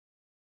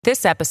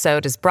This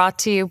episode is brought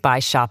to you by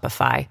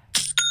Shopify.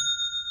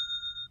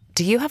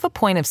 Do you have a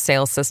point of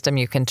sale system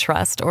you can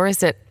trust, or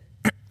is it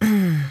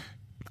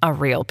a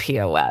real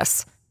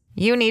POS?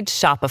 You need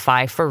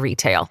Shopify for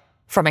retail.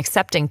 From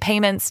accepting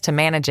payments to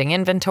managing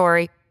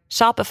inventory,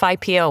 Shopify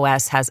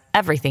POS has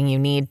everything you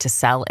need to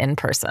sell in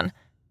person.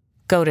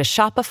 Go to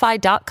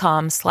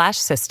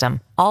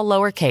shopify.com/system, all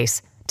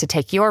lowercase, to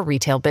take your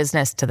retail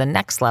business to the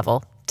next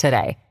level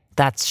today.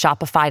 That's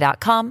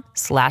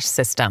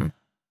shopify.com/system.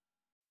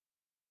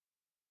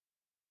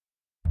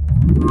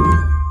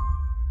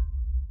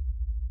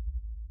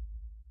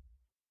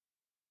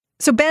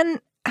 So, Ben,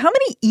 how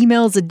many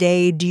emails a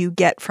day do you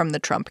get from the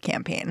Trump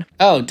campaign?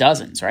 Oh,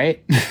 dozens, right?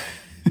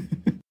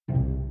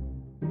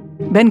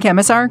 Ben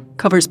Camisar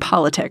covers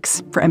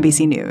politics for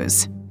NBC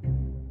News.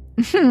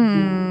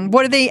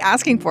 What are they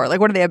asking for?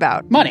 Like, what are they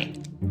about?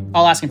 Money.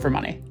 All asking for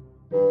money.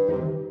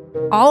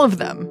 All of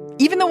them.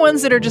 Even the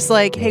ones that are just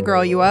like, hey,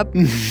 girl, you up?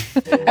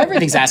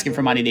 Everything's asking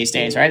for money these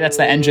days, right? That's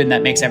the engine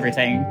that makes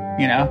everything,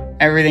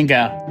 everything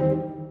go.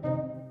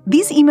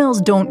 These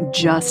emails don't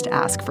just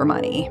ask for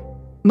money.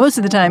 Most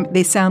of the time,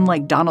 they sound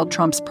like Donald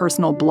Trump's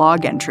personal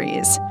blog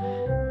entries.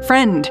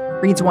 Friend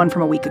reads one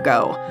from a week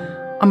ago.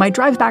 On my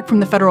drive back from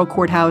the federal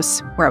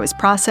courthouse, where I was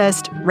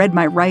processed, read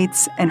my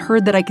rights, and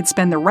heard that I could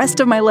spend the rest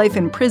of my life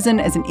in prison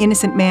as an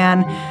innocent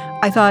man,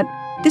 I thought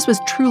this was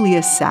truly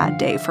a sad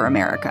day for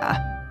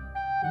America.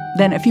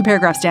 Then a few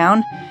paragraphs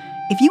down,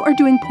 if you are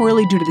doing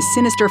poorly due to the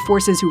sinister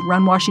forces who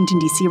run Washington,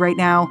 D.C. right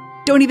now,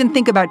 don't even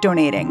think about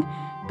donating.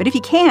 But if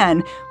you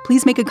can,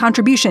 please make a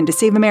contribution to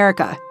save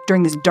America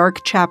during this dark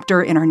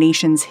chapter in our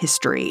nation's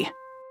history.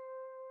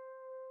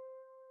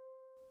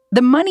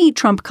 The money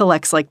Trump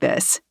collects like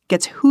this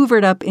gets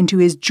hoovered up into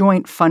his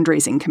joint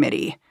fundraising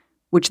committee,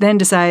 which then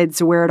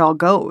decides where it all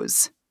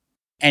goes.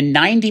 And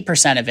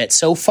 90% of it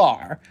so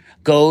far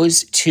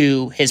goes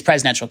to his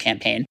presidential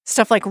campaign.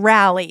 Stuff like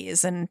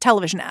rallies and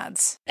television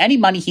ads. Any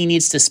money he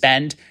needs to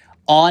spend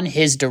on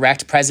his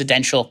direct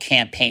presidential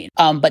campaign.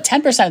 But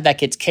 10% of that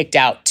gets kicked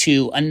out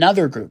to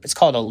another group. It's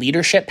called a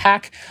leadership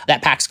PAC.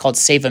 That PAC's called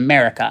Save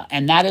America.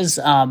 And that is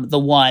the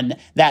one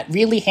that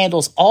really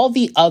handles all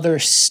the other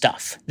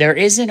stuff. There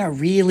isn't a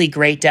really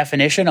great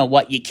definition of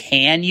what you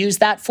can use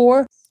that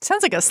for.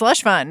 Sounds like a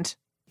slush fund.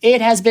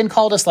 It has been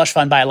called a slush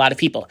fund by a lot of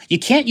people. You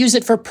can't use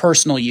it for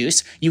personal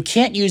use. You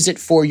can't use it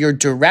for your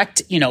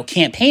direct,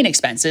 campaign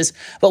expenses.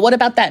 But what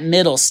about that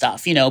middle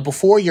stuff,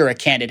 before you're a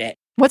candidate?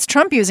 What's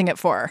Trump using it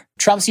for?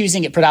 Trump's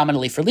using it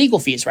predominantly for legal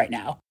fees right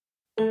now.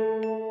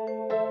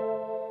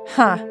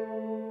 Huh.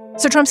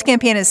 So Trump's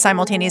campaign is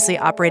simultaneously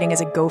operating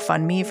as a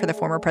GoFundMe for the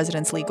former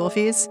president's legal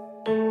fees?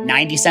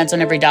 90 cents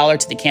on every dollar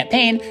to the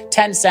campaign,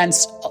 10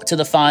 cents to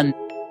the fund.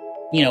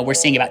 We're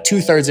seeing about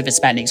 2/3 of his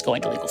spending is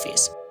going to legal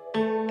fees.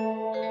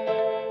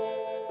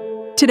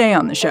 Today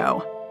on the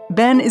show,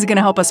 Ben is going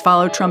to help us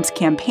follow Trump's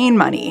campaign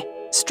money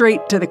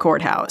straight to the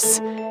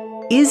courthouse.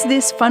 Is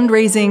this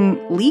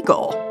fundraising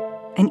legal?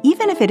 And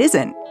even if it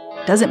isn't,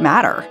 does it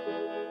matter?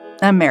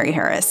 I'm Mary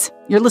Harris.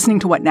 You're listening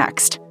to What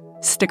Next?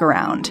 Stick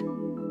around.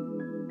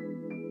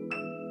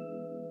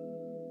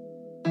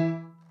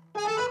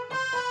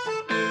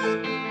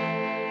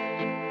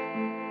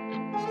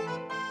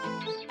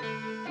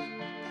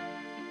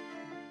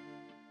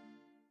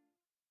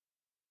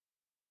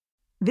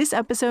 This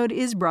episode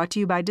is brought to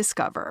you by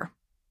Discover.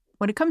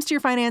 When it comes to your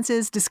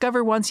finances,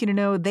 Discover wants you to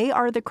know they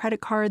are the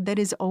credit card that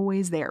is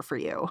always there for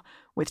you.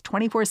 With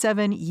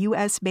 24/7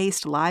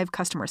 U.S.-based live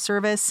customer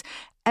service,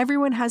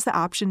 everyone has the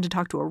option to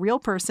talk to a real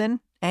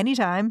person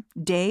anytime,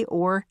 day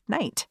or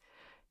night.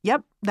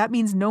 Yep, that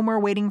means no more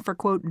waiting for,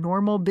 quote,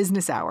 normal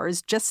business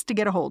hours just to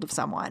get a hold of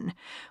someone.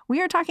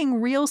 We are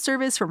talking real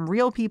service from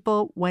real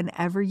people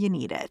whenever you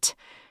need it.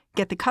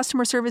 Get the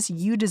customer service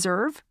you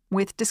deserve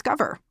with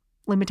Discover.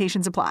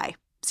 Limitations apply.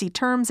 See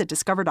terms at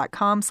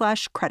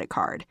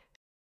discover.com/creditcard.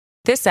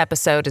 This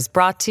episode is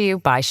brought to you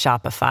by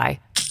Shopify.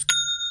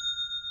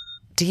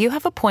 Do you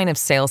have a point of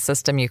sale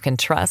system you can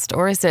trust,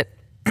 or is it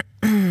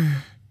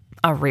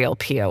a real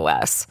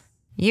POS?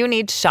 You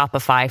need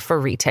Shopify for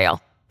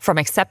retail. From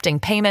accepting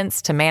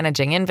payments to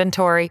managing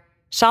inventory,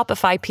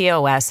 Shopify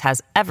POS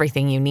has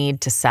everything you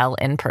need to sell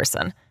in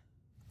person.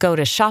 Go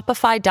to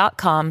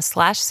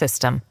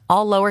shopify.com/system,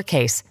 all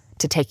lowercase,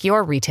 to take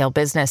your retail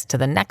business to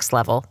the next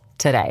level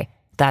today.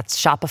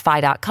 That's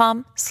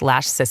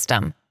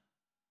shopify.com/system.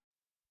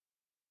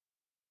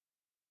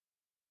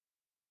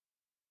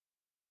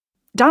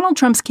 Donald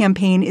Trump's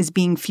campaign is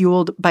being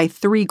fueled by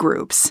three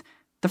groups.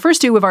 The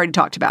first two we've already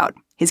talked about,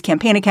 his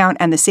campaign account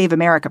and the Save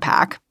America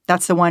PAC.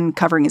 That's the one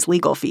covering his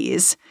legal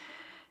fees.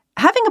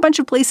 Having a bunch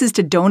of places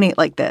to donate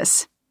like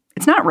this,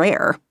 it's not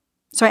rare.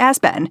 So I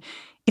asked Ben,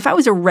 if I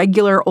was a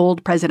regular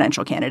old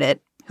presidential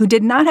candidate who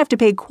did not have to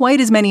pay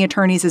quite as many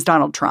attorneys as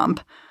Donald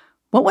Trump,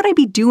 what would I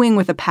be doing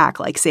with a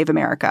PAC like Save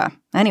America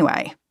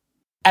anyway?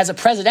 As a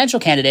presidential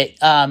candidate,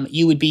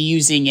 you would be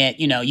using it,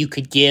 you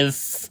could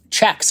give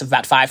checks of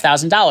about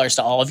 $5,000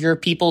 to all of your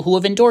people who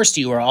have endorsed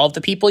you or all of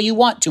the people you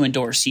want to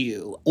endorse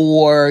you.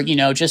 Or,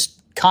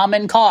 just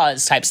common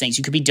cause types things.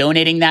 You could be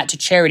donating that to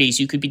charities.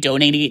 You could be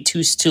donating it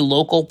to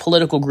local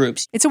political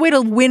groups. It's a way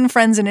to win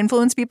friends and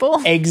influence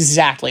people.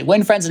 Exactly.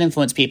 Win friends and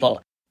influence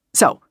people.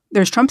 So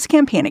there's Trump's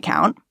campaign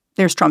account.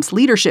 There's Trump's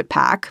leadership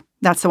PAC.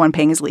 That's the one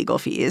paying his legal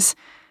fees.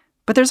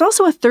 But there's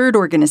also a third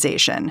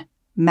organization,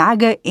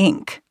 MAGA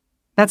Inc.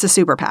 That's a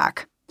super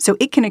PAC. So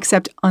it can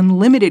accept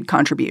unlimited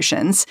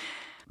contributions,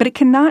 but it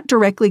cannot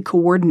directly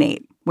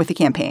coordinate with the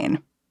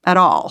campaign at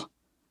all.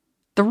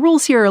 The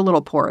rules here are a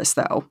little porous,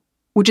 though,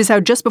 which is how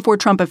just before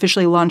Trump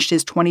officially launched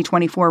his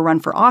 2024 run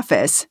for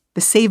office,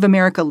 the Save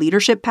America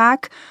Leadership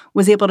PAC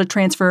was able to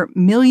transfer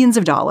millions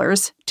of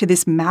dollars to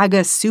this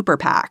MAGA super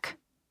PAC.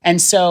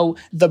 And so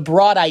the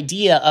broad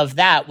idea of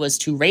that was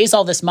to raise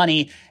all this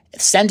money,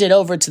 send it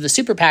over to the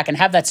super PAC, and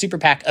have that super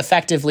PAC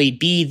effectively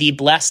be the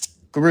blessed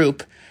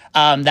group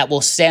that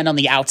will stand on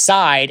the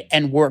outside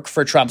and work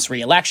for Trump's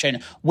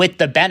reelection with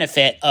the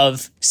benefit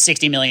of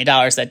 $60 million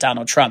that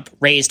Donald Trump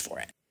raised for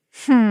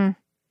it.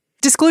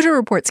 Disclosure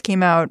reports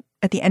came out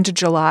at the end of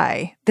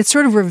July that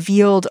sort of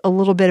revealed a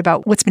little bit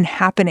about what's been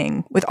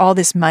happening with all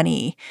this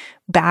money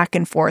back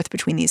and forth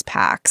between these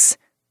PACs.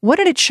 What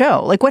did it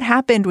show? Like, what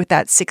happened with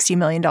that $60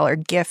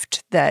 million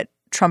gift that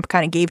Trump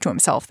kind of gave to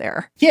himself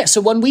there? Yeah, so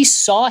when we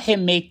saw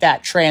him make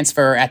that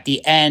transfer at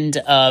the end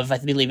of, I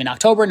believe, in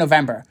October,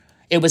 November,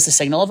 it was the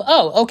signal of,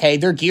 oh, okay,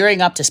 they're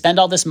gearing up to spend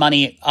all this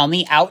money on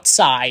the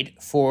outside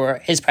for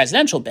his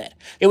presidential bid.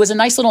 It was a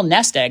nice little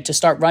nest egg to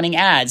start running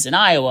ads in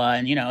Iowa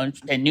and,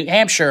 in New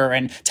Hampshire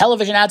and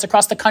television ads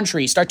across the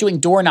country, start doing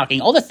door knocking,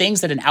 all the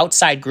things that an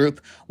outside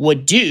group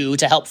would do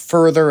to help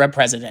further a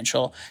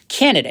presidential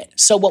candidate.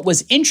 So what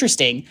was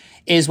interesting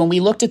is when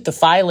we looked at the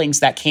filings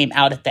that came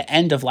out at the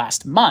end of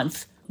last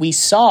month, we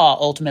saw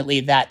ultimately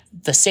that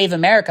the Save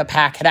America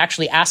PAC had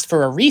actually asked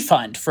for a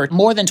refund for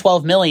more than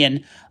 $12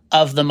 million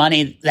of the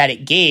money that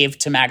it gave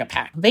to MAGA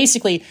PAC.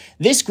 Basically,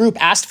 this group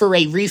asked for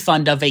a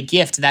refund of a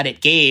gift that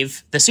it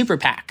gave the super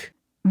PAC.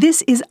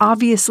 This is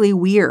obviously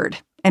weird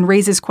and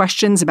raises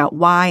questions about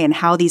why and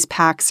how these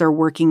PACs are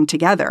working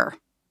together.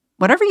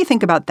 Whatever you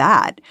think about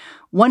that,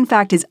 one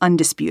fact is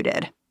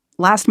undisputed.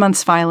 Last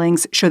month's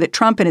filings show that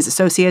Trump and his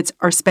associates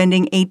are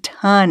spending a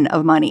ton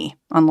of money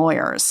on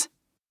lawyers.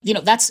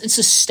 It's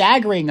a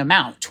staggering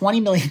amount.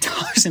 $20 million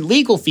in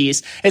legal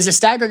fees is a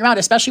staggering amount,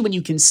 especially when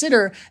you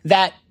consider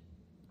that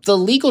the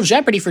legal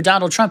jeopardy for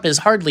Donald Trump is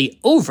hardly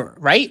over,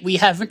 right? We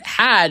haven't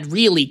had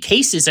really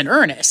cases in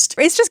earnest.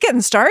 It's just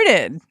getting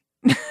started.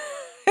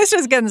 It's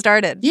just getting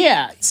started.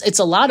 Yeah, it's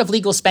a lot of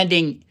legal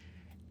spending,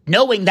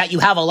 knowing that you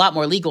have a lot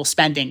more legal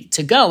spending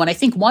to go. And I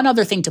think one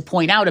other thing to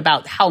point out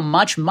about how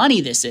much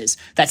money this is,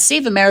 that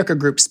Save America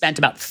Group spent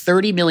about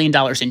 $30 million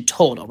in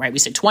total, right? We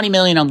said $20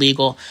 million on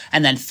legal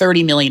and then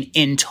 $30 million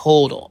in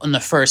total in the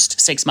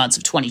first 6 months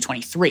of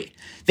 2023.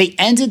 They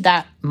ended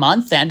that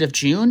month, the end of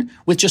June,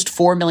 with just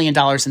 $4 million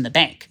in the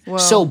bank. Whoa.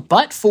 So,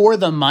 but for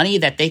the money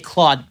that they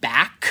clawed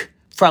back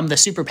from the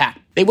super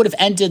PAC, they would have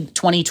ended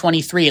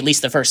 2023, at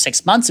least the first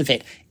 6 months of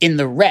it, in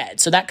the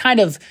red. So that kind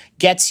of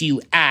gets you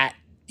at,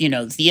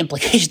 the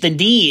implication, the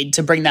need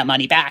to bring that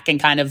money back and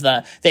kind of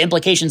the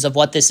implications of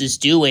what this is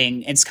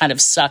doing. It's kind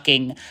of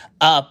sucking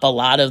up a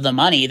lot of the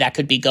money that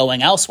could be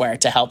going elsewhere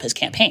to help his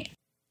campaign.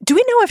 Do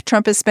we know if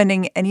Trump is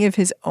spending any of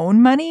his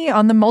own money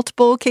on the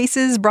multiple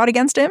cases brought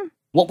against him?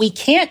 What we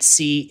can't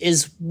see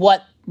is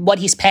what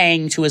he's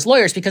paying to his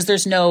lawyers, because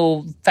there's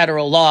no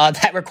federal law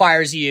that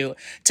requires you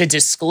to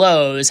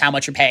disclose how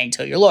much you're paying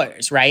to your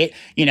lawyers, right?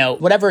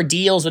 Whatever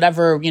deals,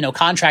 whatever,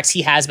 contracts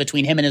he has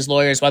between him and his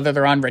lawyers, whether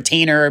they're on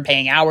retainer,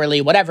 paying hourly,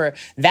 whatever,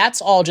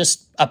 that's all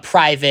just a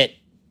private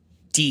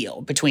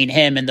deal between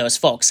him and those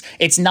folks.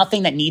 It's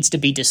nothing that needs to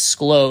be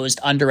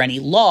disclosed under any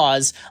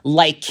laws,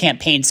 like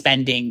campaign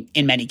spending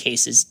in many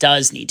cases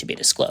does need to be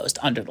disclosed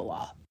under the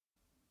law.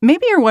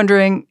 Maybe you're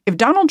wondering, if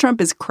Donald Trump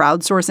is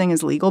crowdsourcing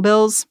his legal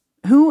bills,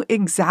 who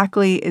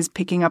exactly is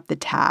picking up the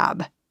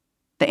tab?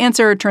 The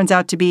answer turns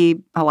out to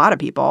be a lot of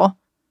people.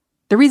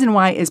 The reason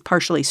why is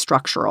partially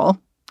structural.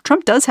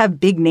 Trump does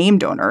have big name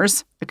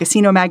donors, a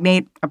casino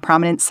magnate, a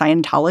prominent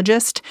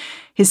Scientologist,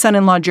 his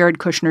son-in-law Jared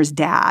Kushner's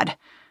dad.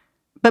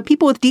 But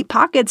people with deep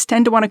pockets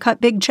tend to want to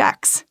cut big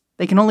checks.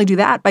 They can only do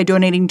that by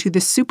donating to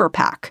the super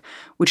PAC,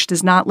 which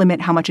does not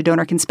limit how much a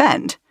donor can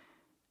spend.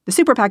 The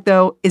super PAC,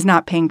 though, is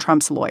not paying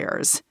Trump's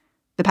lawyers.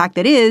 The PAC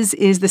that is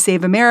the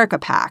Save America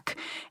PAC,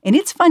 and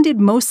it's funded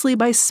mostly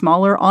by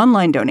smaller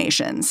online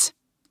donations.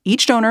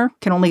 Each donor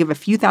can only give a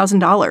few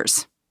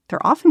 $1,000s.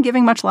 They're often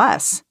giving much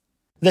less.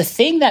 The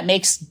thing that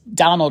makes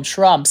Donald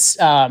Trump's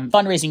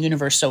fundraising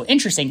universe so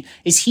interesting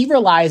is he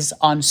relies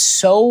on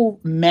so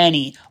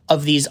many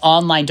of these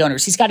online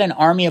donors. He's got an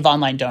army of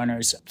online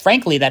donors,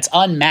 frankly, that's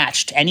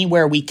unmatched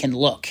anywhere we can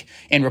look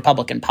in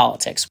Republican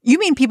politics. You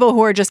mean people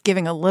who are just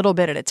giving a little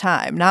bit at a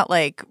time, not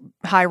like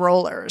high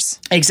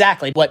rollers.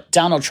 Exactly. What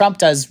Donald Trump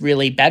does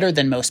really better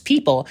than most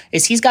people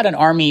is he's got an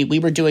army. We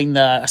were doing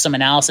some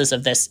analysis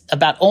of this,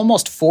 about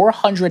almost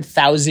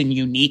 400,000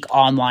 unique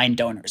online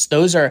donors.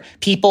 Those are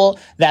people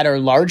that are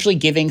largely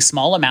giving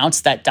small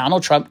amounts that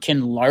Donald Trump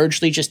can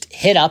largely just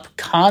hit up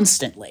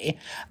constantly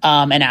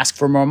and ask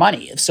for more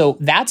money. So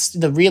that's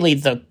that's really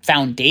the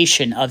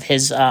foundation of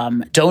his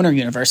donor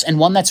universe, and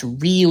one that's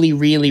really,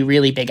 really,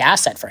 really big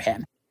asset for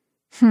him.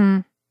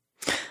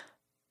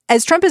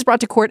 As Trump is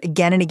brought to court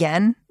again and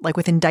again, like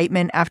with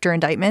indictment after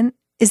indictment,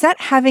 is that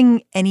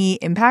having any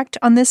impact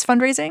on this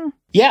fundraising?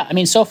 Yeah, I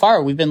mean, so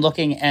far we've been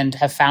looking and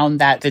have found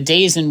that the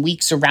days and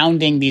weeks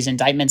surrounding these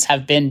indictments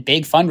have been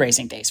big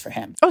fundraising days for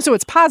him. Oh, so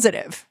it's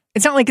positive.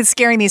 It's not like it's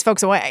scaring these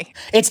folks away.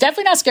 It's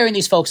definitely not scaring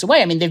these folks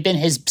away. I mean, they've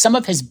been some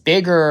of his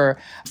bigger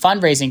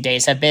fundraising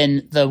days have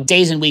been the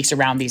days and weeks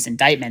around these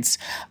indictments.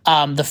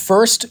 The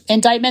first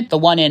indictment, the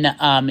one in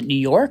New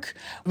York,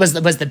 was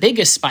the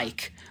biggest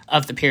spike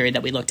of the period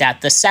that we looked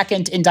at. The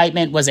second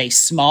indictment was a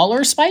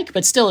smaller spike,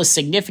 but still a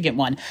significant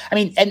one. I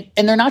mean, and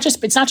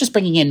it's not just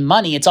bringing in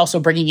money, it's also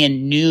bringing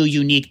in new,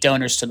 unique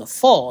donors to the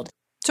fold.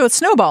 So it's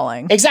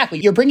snowballing. Exactly.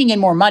 You're bringing in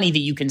more money that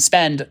you can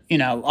spend,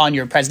 on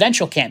your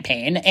presidential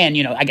campaign. And,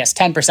 I guess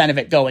 10% of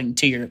it going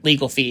to your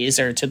legal fees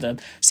or to the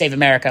Save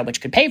America,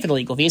 which could pay for the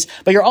legal fees.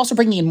 But you're also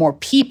bringing in more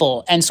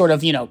people and sort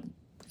of,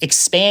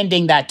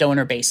 expanding that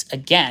donor base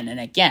again and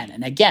again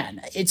and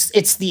again.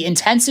 It's the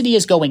intensity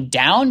is going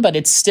down, but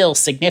it's still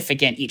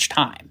significant each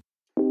time.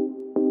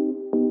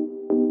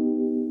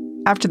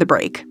 After the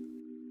break,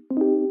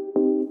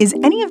 is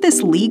any of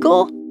this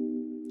legal?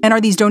 And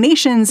are these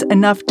donations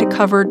enough to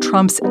cover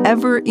Trump's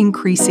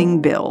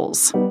ever-increasing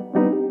bills?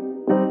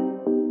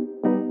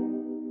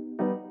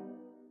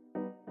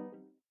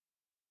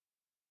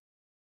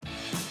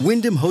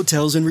 Wyndham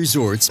Hotels and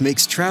Resorts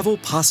makes travel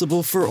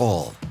possible for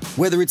all.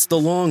 Whether it's the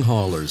long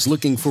haulers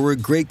looking for a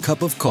great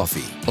cup of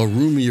coffee, a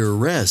roomier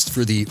rest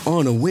for the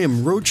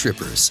on-a-whim road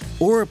trippers,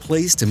 or a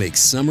place to make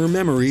summer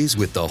memories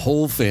with the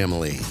whole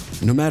family.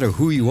 No matter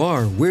who you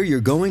are, where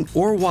you're going,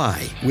 or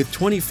why, with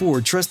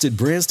 24 trusted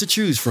brands to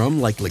choose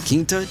from like La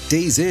Quinta,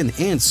 Days Inn,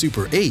 and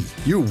Super 8,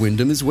 your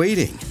Wyndham is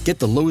waiting. Get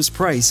the lowest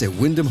price at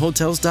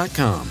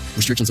WyndhamHotels.com.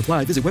 Restrictions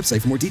apply. Visit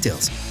website for more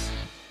details.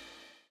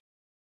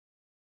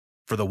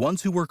 For the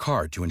ones who work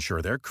hard to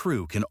ensure their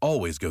crew can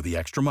always go the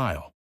extra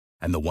mile,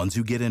 and the ones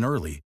who get in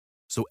early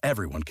so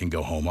everyone can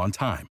go home on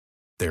time,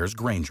 there's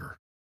Grainger,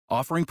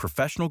 offering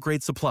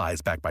professional-grade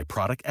supplies backed by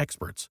product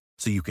experts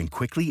so you can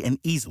quickly and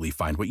easily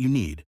find what you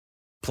need.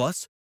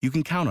 Plus, you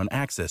can count on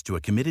access to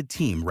a committed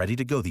team ready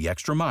to go the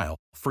extra mile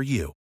for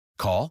you.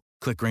 Call,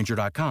 click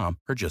Grainger.com,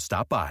 or just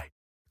stop by.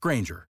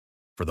 Grainger,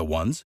 for the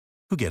ones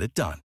who get it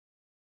done.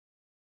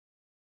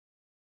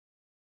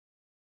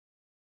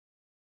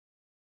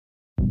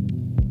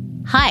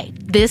 Hi,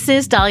 this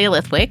is Dahlia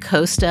Lithwick,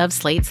 host of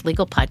Slate's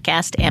legal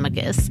podcast,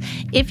 Amicus.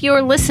 If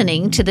you're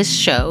listening to this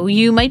show,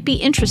 you might be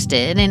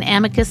interested in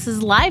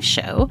Amicus's live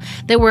show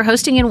that we're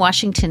hosting in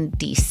Washington,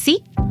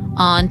 D.C.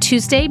 on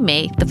Tuesday,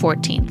 May the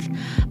 14th.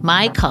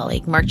 My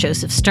colleague, Mark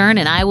Joseph Stern,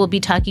 and I will be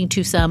talking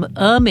to some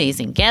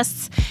amazing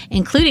guests,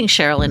 including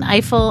Sherrilyn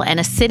Ifill and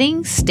a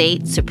sitting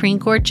state Supreme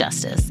Court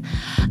justice,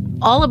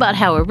 all about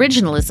how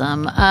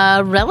originalism,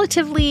 a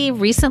relatively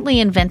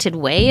recently invented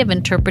way of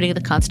interpreting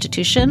the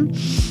Constitution,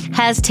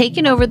 has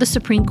taken over the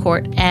Supreme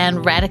Court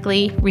and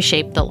radically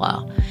reshaped the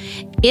law.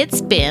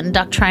 It's been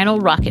doctrinal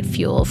rocket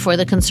fuel for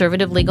the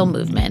conservative legal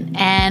movement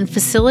and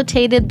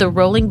facilitated the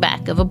rolling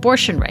back of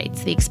abortion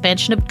rights, the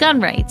expansion of gun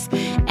rights,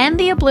 and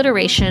the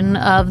obliteration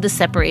of the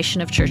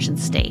separation of church and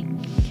state.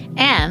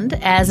 And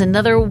as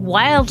another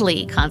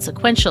wildly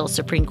consequential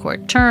Supreme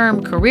Court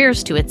term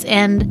careers to its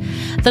end,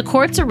 the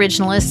court's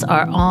originalists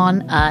are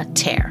on a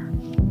tear.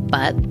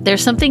 But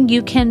there's something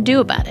you can do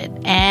about it,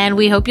 and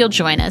we hope you'll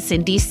join us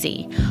in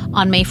D.C.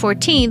 on May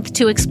 14th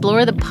to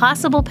explore the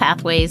possible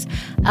pathways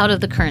out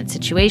of the current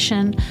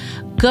situation.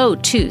 Go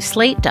to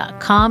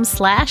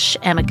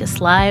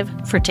slate.com/Amicus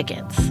Live for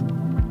tickets.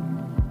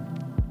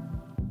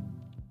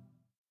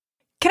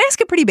 Can I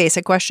ask a pretty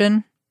basic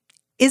question?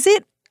 Is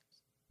it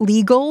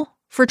legal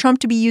for Trump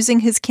to be using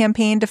his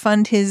campaign to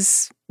fund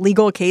his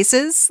legal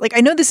cases? Like,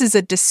 I know this is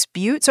a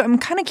dispute, so I'm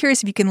kind of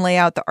curious if you can lay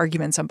out the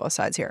arguments on both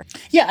sides here.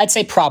 Yeah, I'd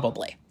say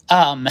probably.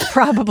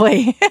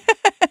 Probably.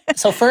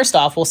 So first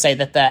off, we'll say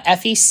that the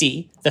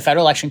FEC, the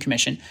Federal Election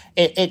Commission,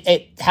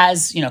 it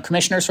has,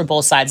 commissioners for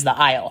both sides of the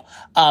aisle.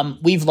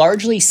 We've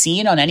largely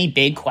seen on any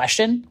big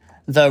question,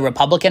 the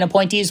Republican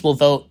appointees will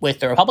vote with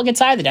the Republican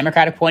side, the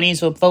Democratic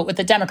appointees will vote with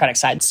the Democratic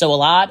side. So a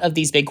lot of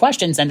these big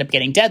questions end up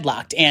getting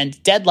deadlocked.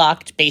 And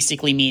deadlocked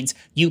basically means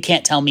you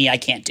can't tell me I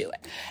can't do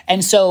it.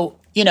 And so,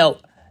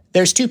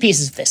 there's two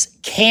pieces of this.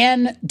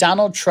 Can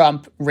Donald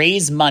Trump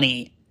raise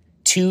money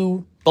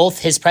to both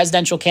his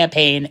presidential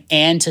campaign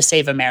and to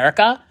Save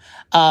America?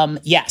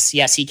 Yes,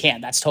 he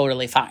can. That's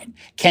totally fine.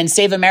 Can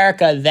Save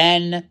America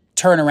then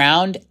turn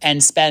around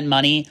and spend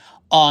money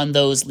on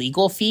those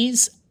legal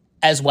fees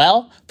as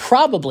well?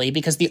 Probably,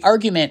 because the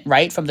argument,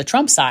 right, from the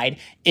Trump side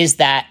is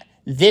that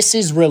this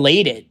is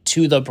related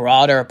to the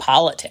broader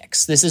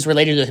politics. This is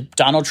related to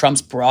Donald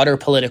Trump's broader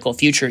political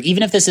future.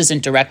 Even if this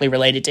isn't directly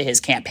related to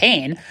his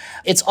campaign,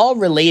 it's all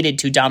related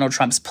to Donald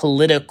Trump's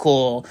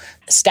political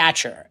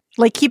stature.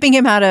 Like keeping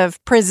him out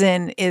of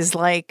prison is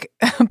like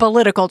a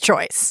political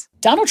choice.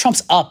 Donald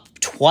Trump's up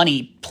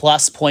 20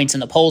 plus points in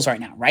the polls right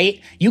now,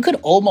 right? You could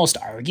almost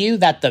argue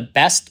that the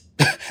best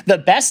the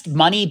best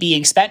money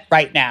being spent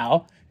right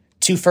now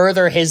to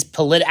further his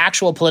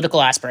actual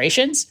political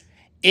aspirations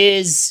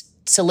is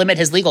to limit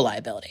his legal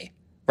liability,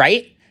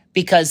 right?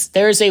 Because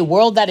there's a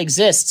world that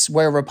exists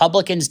where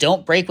Republicans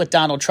don't break with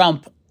Donald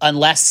Trump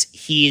unless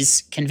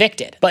he's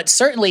convicted. But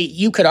certainly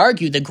you could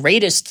argue the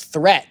greatest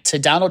threat to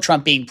Donald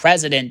Trump being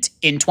president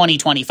in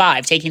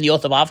 2025, taking the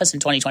oath of office in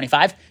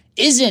 2025,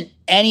 isn't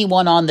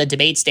anyone on the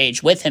debate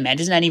stage with him, and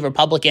isn't any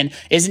Republican,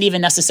 isn't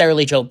even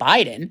necessarily Joe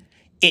Biden.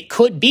 It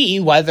could be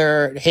what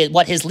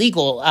his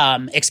legal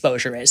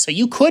exposure is. So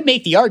you could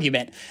make the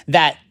argument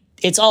that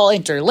it's all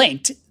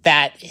interlinked,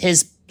 that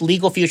his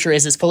legal future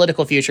is his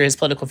political future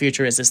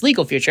is his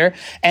legal future.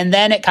 And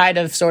then it kind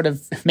of sort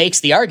of makes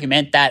the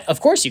argument that,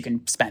 of course, you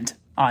can spend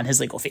on his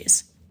legal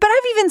fees. But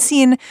I've even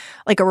seen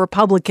like a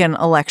Republican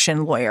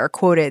election lawyer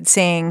quoted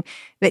saying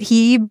that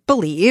he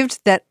believed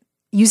that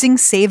using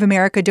Save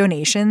America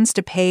donations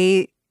to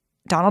pay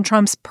Donald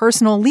Trump's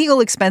personal legal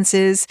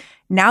expenses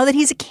now that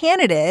he's a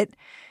candidate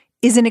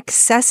is an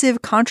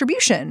excessive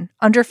contribution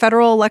under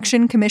Federal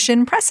Election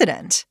Commission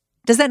precedent.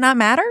 Does that not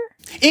matter?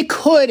 It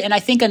could. And I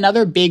think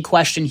another big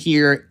question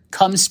here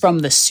comes from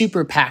the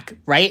super PAC,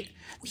 right?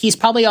 He's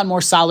probably on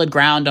more solid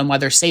ground on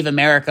whether Save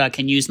America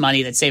can use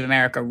money that Save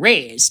America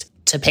raised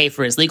to pay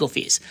for his legal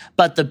fees.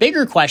 But the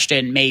bigger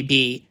question may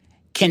be,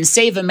 can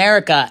Save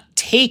America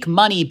take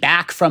money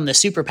back from the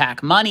super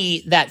PAC,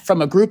 money that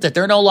from a group that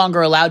they're no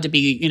longer allowed to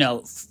be,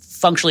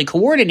 functionally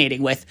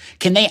coordinating with?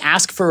 Can they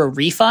ask for a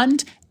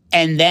refund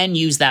and then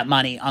use that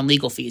money on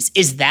legal fees?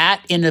 Is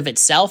that in of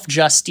itself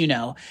just,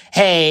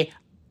 hey,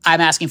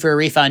 I'm asking for a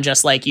refund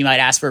just like you might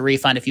ask for a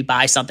refund if you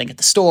buy something at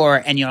the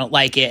store and you don't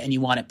like it and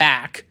you want it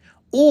back?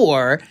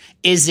 Or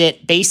is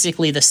it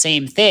basically the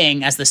same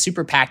thing as the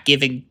super PAC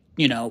giving,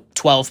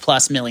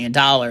 $12+ million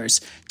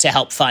to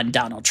help fund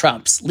Donald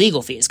Trump's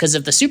legal fees? Because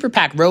if the super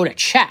PAC wrote a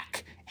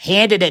check,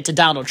 handed it to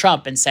Donald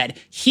Trump and said,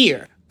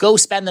 here, go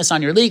spend this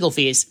on your legal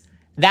fees,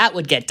 that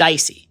would get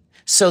dicey.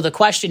 So the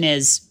question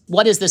is,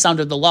 what is this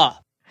under the law?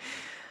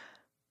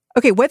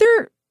 Okay,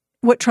 whether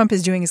what Trump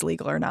is doing is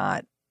legal or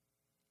not,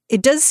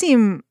 it does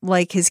seem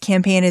like his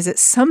campaign is at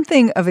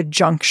something of a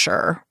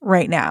juncture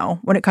right now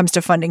when it comes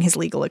to funding his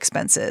legal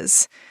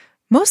expenses,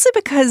 mostly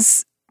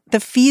because the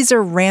fees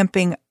are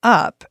ramping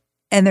up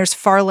and there's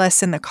far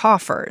less in the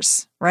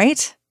coffers,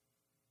 right?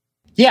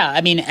 Yeah,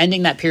 I mean,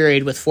 ending that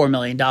period with $4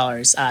 million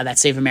that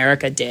Save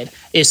America did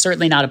is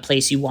certainly not a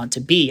place you want to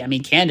be. I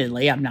mean,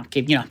 candidly, I'm not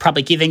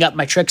probably giving up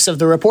my tricks of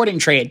the reporting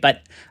trade,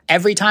 but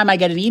every time I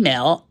get an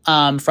email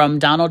from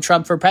Donald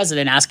Trump for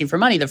president asking for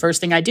money, the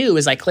first thing I do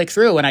is I click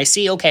through and I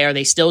see, okay, are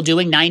they still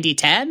doing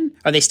 90-10?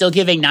 Are they still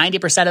giving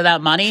 90% of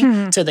that money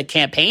to the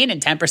campaign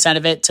and 10%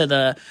 of it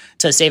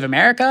to Save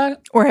America?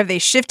 Or have they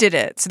shifted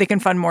it so they can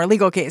fund more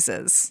legal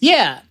cases?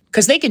 Yeah.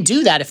 Because they can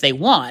do that if they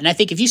want. And I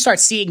think if you start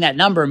seeing that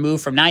number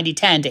move from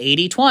 90-10 to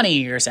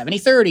 80-20 or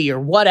 70-30 or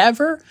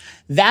whatever,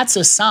 that's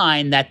a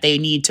sign that they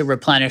need to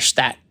replenish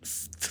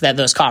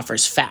those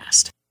coffers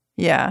fast.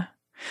 Yeah.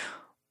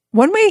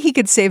 One way he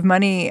could save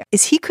money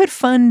is he could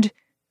fund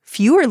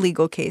fewer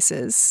legal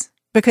cases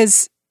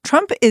because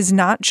Trump is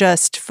not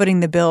just footing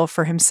the bill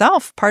for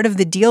himself. Part of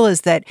the deal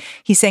is that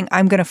he's saying,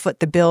 I'm going to foot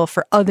the bill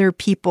for other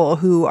people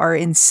who are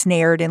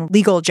ensnared in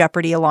legal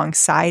jeopardy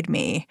alongside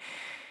me.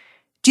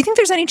 Do you think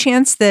there's any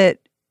chance that,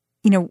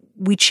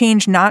 we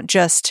change not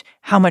just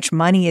how much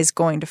money is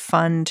going to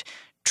fund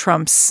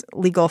Trump's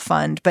legal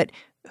fund, but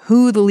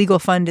who the legal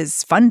fund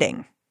is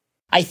funding?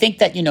 I think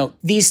that,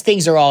 these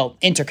things are all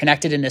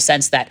interconnected in the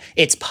sense that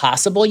it's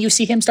possible you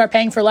see him start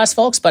paying for less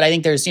folks. But I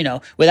think there's,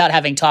 without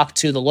having talked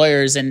to the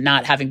lawyers and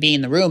not having been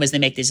in the room as they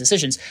make these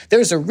decisions,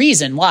 there's a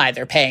reason why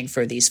they're paying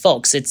for these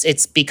folks.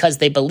 It's because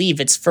they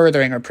believe it's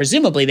furthering, or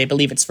presumably they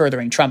believe it's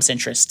furthering Trump's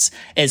interests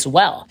as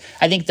well.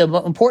 I think the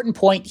important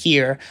point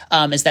here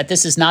is that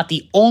this is not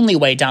the only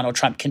way Donald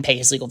Trump can pay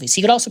his legal fees.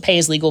 He could also pay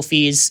his legal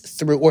fees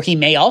through, or he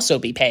may also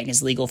be paying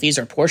his legal fees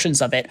or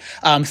portions of it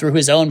through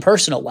his own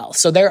personal wealth.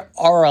 So there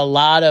are a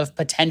lot of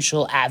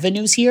potential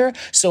avenues here.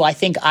 So I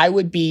think I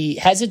would be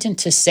hesitant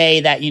to say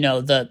that,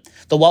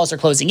 the walls are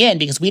closing in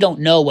because we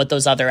don't know what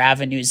those other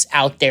avenues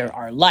out there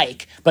are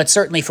like. But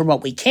certainly from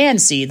what we can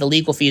see, the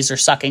legal fees are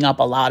sucking up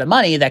a lot of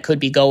money that could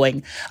be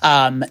going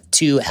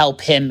to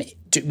help him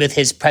with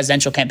his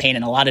presidential campaign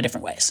in a lot of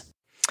different ways.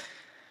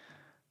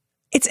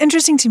 It's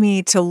interesting to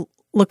me to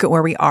look at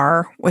where we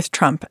are with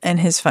Trump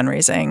and his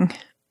fundraising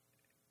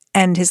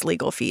and his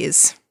legal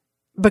fees,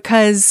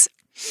 because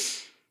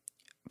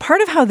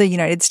part of how the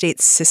United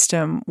States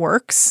system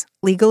works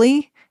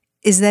legally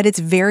is that it's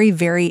very,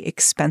 very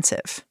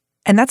expensive.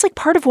 And that's like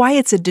part of why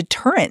it's a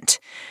deterrent,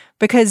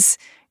 because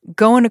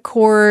going to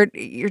court,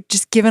 you're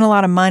just giving a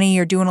lot of money,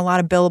 you're doing a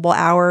lot of billable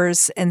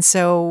hours. And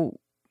so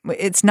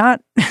it's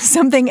not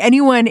something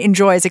anyone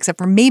enjoys except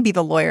for maybe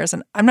the lawyers.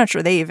 And I'm not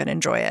sure they even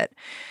enjoy it.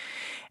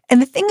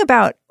 And the thing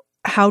about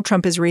how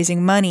Trump is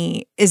raising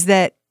money is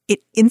that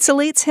it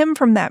insulates him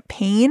from that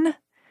pain.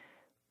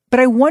 But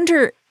I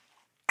wonder,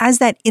 as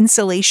that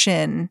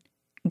insulation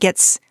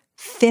gets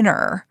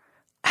thinner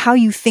how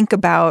you think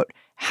about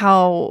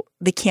how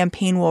the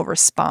campaign will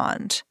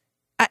respond.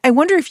 I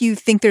wonder if you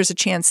think there's a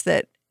chance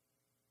that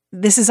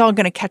this is all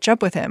going to catch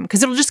up with him,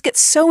 because it'll just get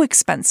so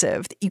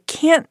expensive that you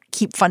can't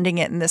keep funding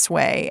it in this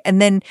way.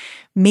 And then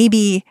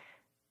maybe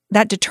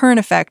that deterrent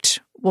effect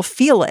will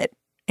feel it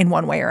in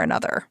one way or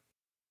another.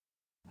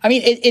 I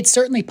mean, it's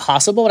certainly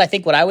possible. But I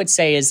think what I would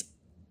say is,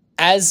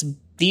 as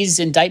these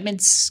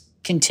indictments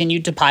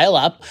continue to pile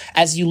up,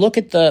 as you look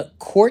at the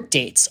court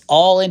dates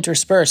all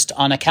interspersed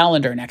on a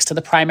calendar next to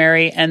the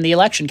primary and the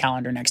election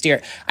calendar next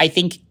year, I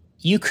think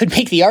you could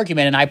make the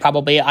argument, and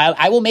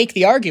I will make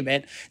the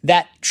argument,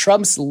 that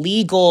Trump's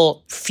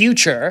legal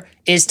future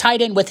is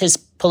tied in with his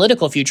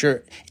political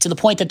future to the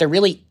point that there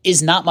really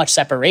is not much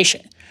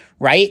separation,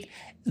 right?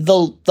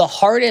 The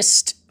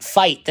hardest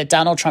fight that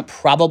Donald Trump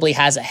probably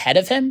has ahead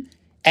of him,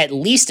 at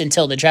least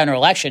until the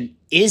general election,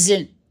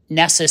 isn't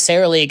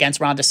necessarily against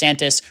Ron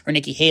DeSantis or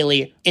Nikki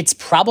Haley. It's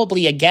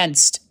probably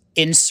against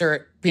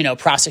insert,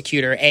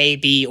 prosecutor A,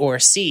 B, or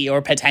C,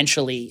 or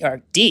potentially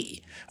or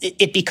D.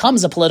 It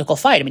becomes a political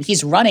fight. I mean,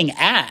 he's running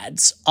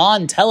ads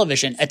on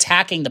television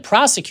attacking the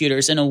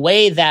prosecutors in a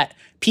way that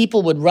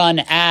people would run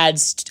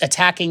ads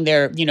attacking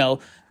their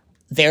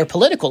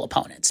political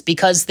opponents,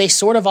 because they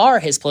sort of are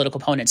his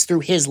political opponents through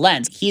his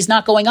lens. He's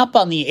not going up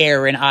on the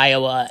air in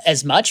Iowa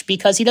as much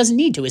because he doesn't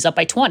need to. He's up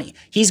by 20.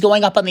 He's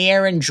going up on the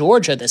air in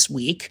Georgia this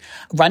week,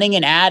 running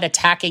an ad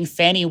attacking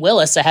Fani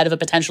Willis ahead of a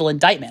potential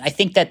indictment. I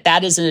think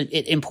that is an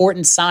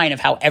important sign of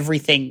how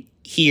everything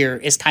here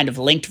is kind of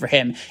linked for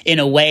him in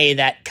a way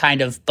that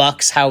kind of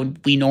bucks how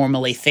we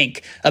normally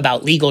think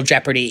about legal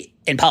jeopardy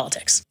in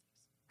politics.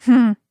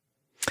 Do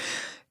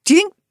you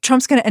think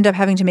Trump's going to end up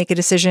having to make a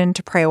decision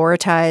to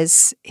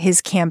prioritize his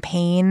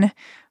campaign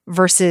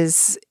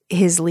versus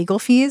his legal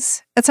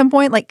fees at some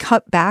point? Like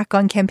cut back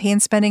on campaign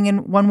spending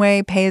in one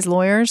way, pay his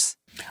lawyers?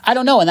 I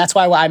don't know. And that's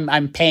why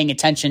I'm paying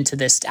attention to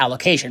this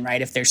allocation,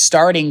 right? If they're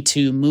starting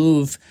to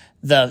move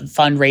the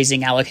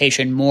fundraising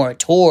allocation more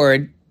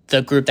toward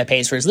the group that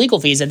pays for his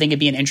legal fees, I think it'd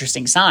be an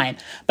interesting sign.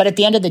 But at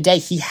the end of the day,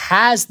 he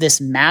has this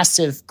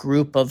massive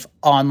group of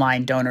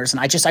online donors.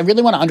 And I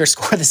really want to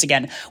underscore this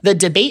again. The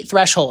debate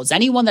thresholds,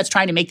 anyone that's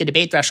trying to make the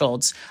debate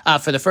thresholds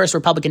for the first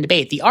Republican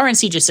debate, the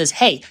RNC just says,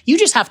 hey, you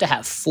just have to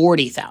have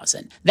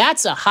 40,000.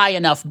 That's a high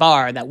enough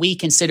bar that we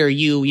consider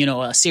you,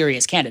 a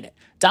serious candidate.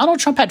 Donald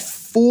Trump had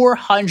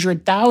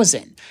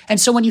 400,000. And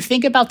so when you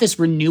think about this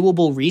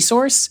renewable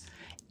resource,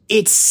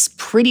 it's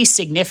pretty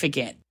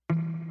significant.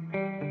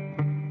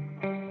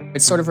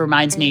 It sort of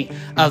reminds me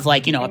of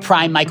a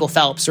prime Michael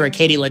Phelps or a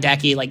Katie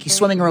Ledecky, like you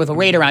swimming around with a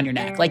weight around your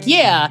neck. Like,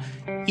 yeah,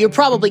 you're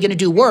probably going to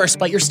do worse,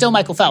 but you're still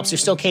Michael Phelps. You're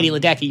still Katie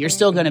Ledecky. You're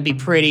still going to be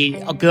pretty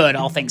good,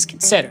 all things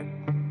considered.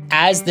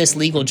 As this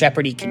legal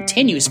jeopardy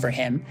continues for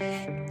him,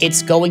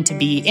 it's going to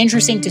be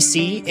interesting to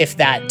see if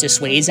that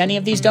dissuades any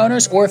of these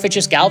donors or if it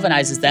just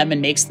galvanizes them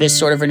and makes this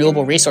sort of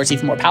renewable resource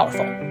even more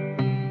powerful.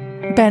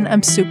 Ben,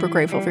 I'm super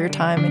grateful for your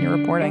time and your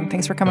reporting.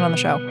 Thanks for coming on the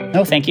show.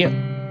 No, thank you.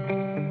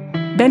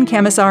 Ben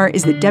Camisar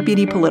is the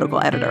deputy political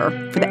editor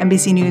for the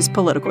NBC News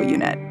political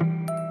unit.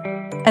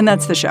 And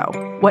that's the show.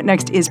 What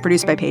Next is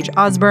produced by Paige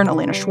Osborne,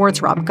 Elena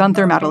Schwartz, Rob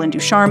Gunther, Madeline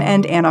Ducharme,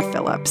 and Anna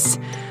Phillips.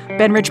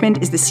 Ben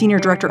Richmond is the senior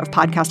director of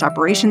podcast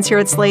operations here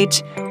at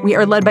Slate. We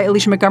are led by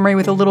Alicia Montgomery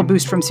with a little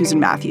boost from Susan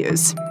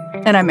Matthews.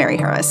 And I'm Mary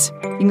Harris.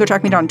 You can go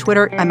track me down on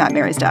Twitter. I'm at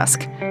Mary's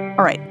Desk.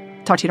 All right.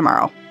 Talk to you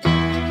tomorrow.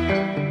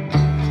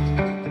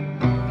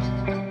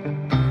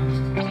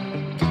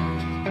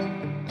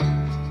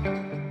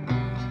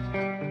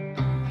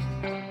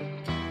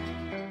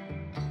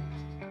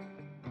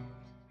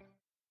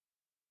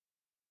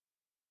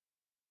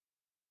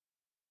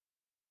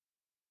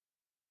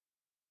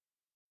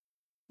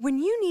 When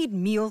you need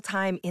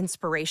mealtime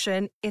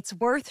inspiration, it's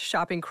worth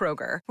shopping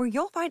Kroger, where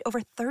you'll find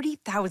over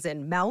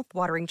 30,000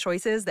 mouth-watering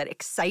choices that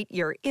excite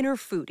your inner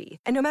foodie.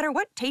 And no matter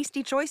what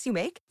tasty choice you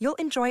make, you'll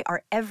enjoy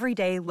our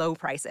everyday low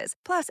prices,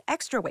 plus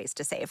extra ways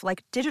to save,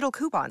 like digital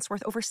coupons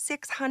worth over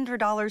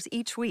 $600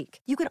 each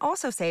week. You can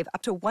also save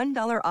up to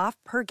 $1 off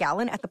per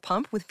gallon at the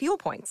pump with fuel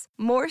points.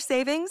 More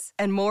savings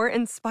and more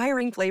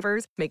inspiring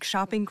flavors make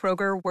shopping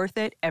Kroger worth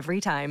it every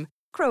time.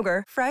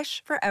 Kroger,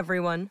 fresh for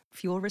everyone.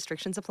 Fuel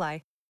restrictions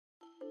apply.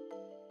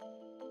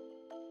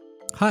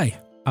 Hi,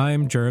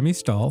 I'm Jeremy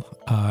Stahl.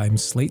 I'm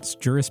Slate's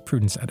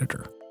jurisprudence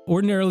editor.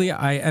 Ordinarily,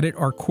 I edit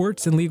our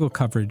courts and legal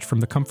coverage from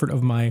the comfort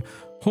of my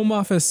home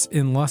office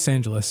in Los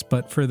Angeles,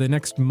 but for the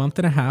next month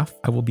and a half,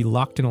 I will be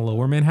locked in a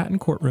lower Manhattan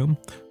courtroom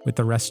with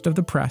the rest of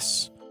the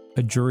press,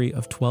 a jury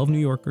of 12 New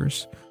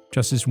Yorkers,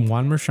 Justice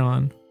Juan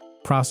Merchan,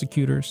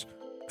 prosecutors,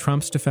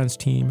 Trump's defense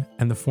team,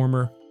 and the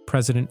former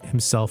president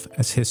himself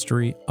as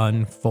history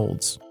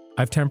unfolds.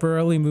 I've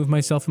temporarily moved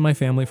myself and my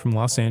family from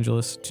Los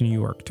Angeles to New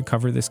York to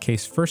cover this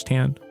case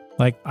firsthand,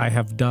 like I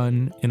have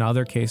done in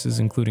other cases,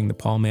 including the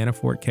Paul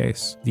Manafort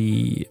case,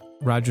 the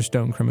Roger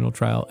Stone criminal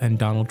trial, and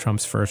Donald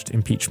Trump's first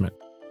impeachment.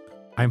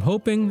 I'm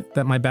hoping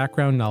that my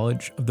background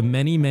knowledge of the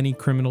many, many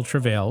criminal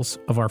travails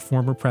of our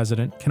former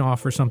president can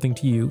offer something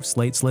to you,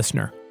 Slate's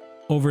listener.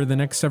 Over the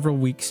next several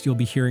weeks, you'll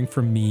be hearing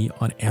from me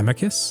on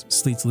Amicus,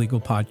 Slate's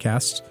legal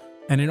podcast,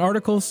 and in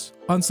articles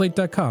on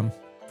Slate.com.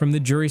 From the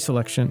jury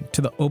selection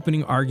to the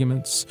opening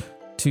arguments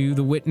to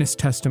the witness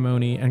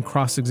testimony and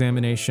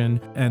cross-examination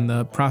and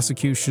the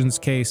prosecution's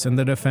case and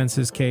the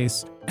defense's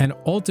case, and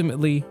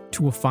ultimately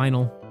to a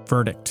final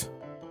verdict.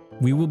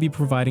 We will be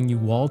providing you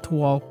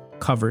wall-to-wall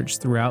coverage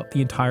throughout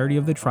the entirety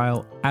of the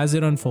trial as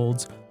it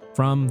unfolds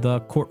from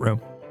the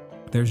courtroom.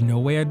 There's no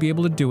way I'd be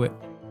able to do it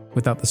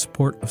without the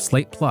support of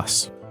Slate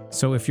Plus.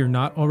 So if you're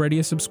not already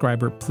a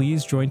subscriber,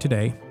 please join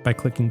today by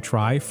clicking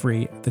Try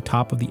Free at the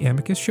top of the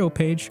Amicus show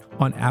page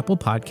on Apple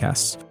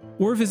Podcasts,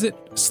 or visit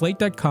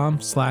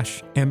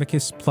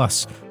slate.com/Amicus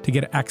Plus to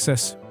get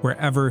access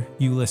wherever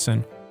you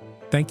listen.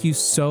 Thank you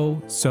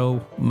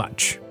so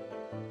much.